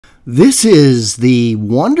This is the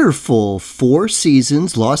wonderful Four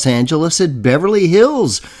Seasons Los Angeles at Beverly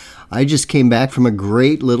Hills. I just came back from a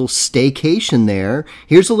great little staycation there.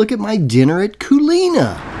 Here's a look at my dinner at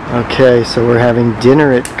Culina. Okay, so we're having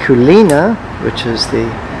dinner at Culina, which is the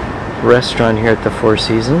restaurant here at the Four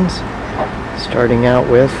Seasons. Starting out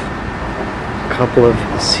with a couple of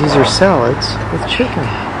Caesar salads with chicken.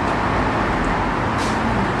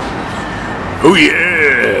 Oh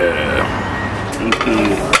yeah!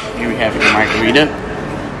 Here we have a margherita.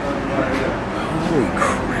 Holy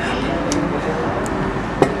crap.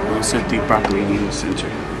 We'll set the broccolini in the center.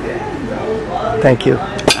 Thank you.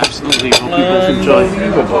 Absolutely. Hope you both enjoy.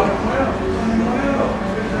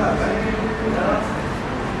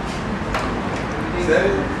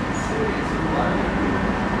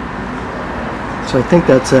 So I think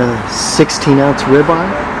that's a 16-ounce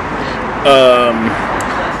ribeye.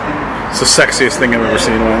 It's the sexiest thing I've ever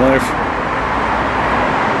seen in my life.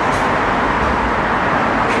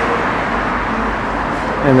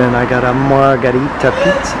 And then I got a Margherita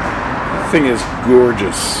pizza. The thing is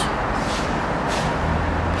gorgeous.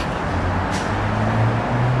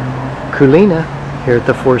 Culina, here at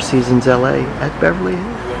the Four Seasons LA at Beverly Hills.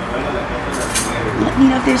 Let me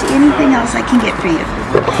know if there's anything else I can get for you.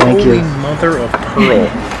 Thank you. Holy mother of pearl.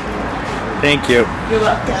 Thank you. You're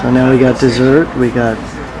welcome. So now we got dessert. We got,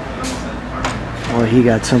 well, he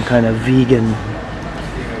got some kind of vegan.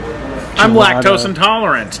 I'm gelato. lactose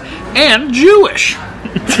intolerant and Jewish.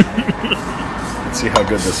 Let's see how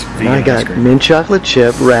good this vegan I got ice cream. mint chocolate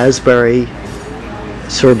chip, raspberry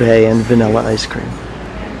sorbet, and vanilla ice cream.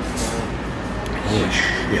 Holy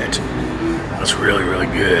shit. That's really, really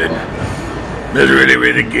good. That's really,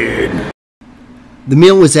 really good. The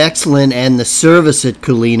meal was excellent, and the service at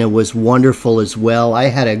Culina was wonderful as well. I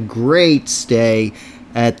had a great stay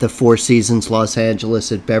at the Four Seasons Los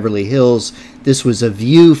Angeles at Beverly Hills. This was a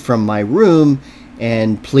view from my room,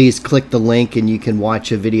 and please click the link and you can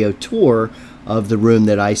watch a video tour of the room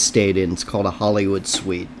that I stayed in. It's called a Hollywood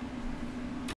Suite.